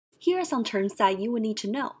Here are some terms that you would need to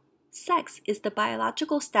know. Sex is the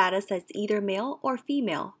biological status as either male or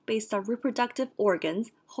female based on reproductive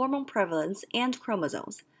organs, hormone prevalence, and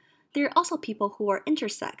chromosomes. There are also people who are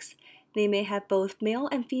intersex. They may have both male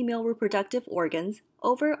and female reproductive organs,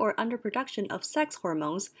 over or underproduction of sex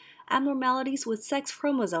hormones, abnormalities with sex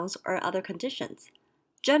chromosomes, or other conditions.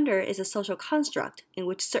 Gender is a social construct in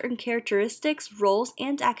which certain characteristics, roles,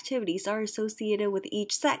 and activities are associated with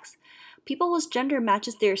each sex. People whose gender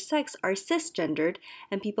matches their sex are cisgendered,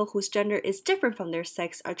 and people whose gender is different from their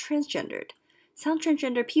sex are transgendered. Some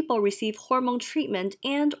transgender people receive hormone treatment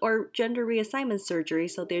and/or gender reassignment surgery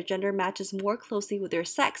so their gender matches more closely with their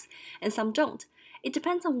sex, and some don't. It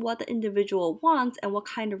depends on what the individual wants and what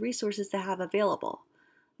kind of resources they have available.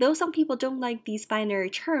 Though some people don't like these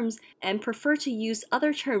binary terms and prefer to use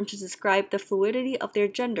other terms to describe the fluidity of their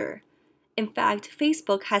gender. In fact,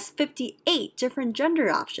 Facebook has 58 different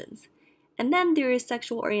gender options. And then there is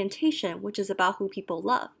sexual orientation, which is about who people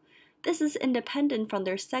love. This is independent from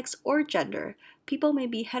their sex or gender. People may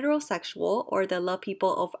be heterosexual, or they love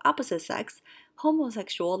people of opposite sex,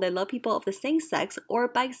 homosexual, they love people of the same sex,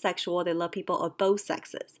 or bisexual, they love people of both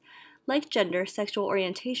sexes. Like gender, sexual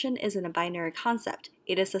orientation isn't a binary concept.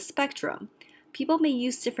 It is a spectrum. People may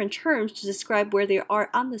use different terms to describe where they are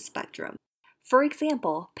on the spectrum. For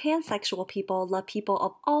example, pansexual people love people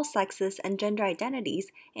of all sexes and gender identities,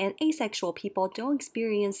 and asexual people don't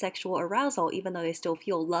experience sexual arousal even though they still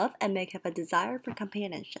feel love and may have a desire for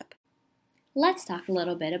companionship. Let's talk a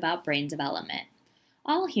little bit about brain development.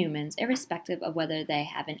 All humans, irrespective of whether they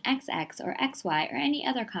have an XX or XY or any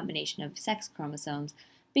other combination of sex chromosomes,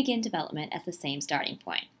 begin development at the same starting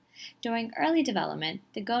point. During early development,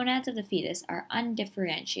 the gonads of the fetus are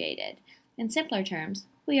undifferentiated. In simpler terms,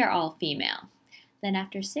 we are all female. Then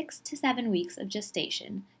after 6 to 7 weeks of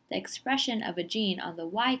gestation, the expression of a gene on the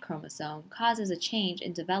Y chromosome causes a change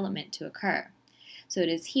in development to occur. So it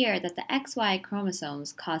is here that the XY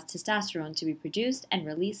chromosomes cause testosterone to be produced and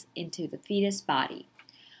released into the fetus body.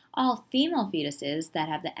 All female fetuses that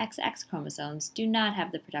have the XX chromosomes do not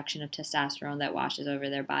have the production of testosterone that washes over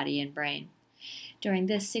their body and brain. During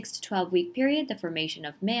this 6 to 12 week period, the formation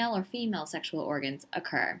of male or female sexual organs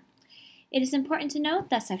occur. It is important to note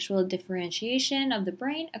that sexual differentiation of the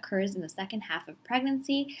brain occurs in the second half of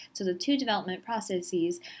pregnancy, so the two development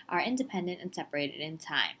processes are independent and separated in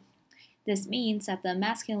time. This means that the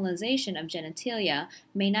masculinization of genitalia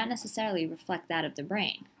may not necessarily reflect that of the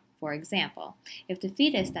brain. For example, if the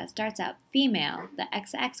fetus that starts out female, the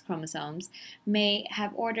XX chromosomes, may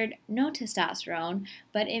have ordered no testosterone,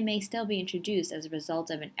 but it may still be introduced as a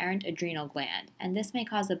result of an errant adrenal gland, and this may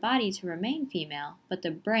cause the body to remain female, but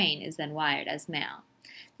the brain is then wired as male.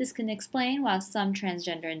 This can explain why some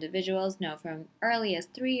transgender individuals know from early as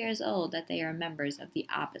 3 years old that they are members of the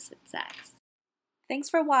opposite sex.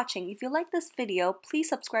 Thanks for watching. If you like this video, please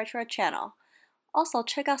subscribe to our channel. Also,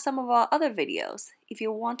 check out some of our other videos. If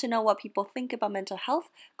you want to know what people think about mental health,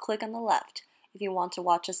 click on the left. If you want to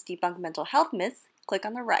watch us debunk mental health myths, click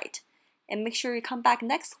on the right. And make sure you come back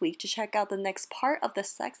next week to check out the next part of the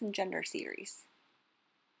Sex and Gender series.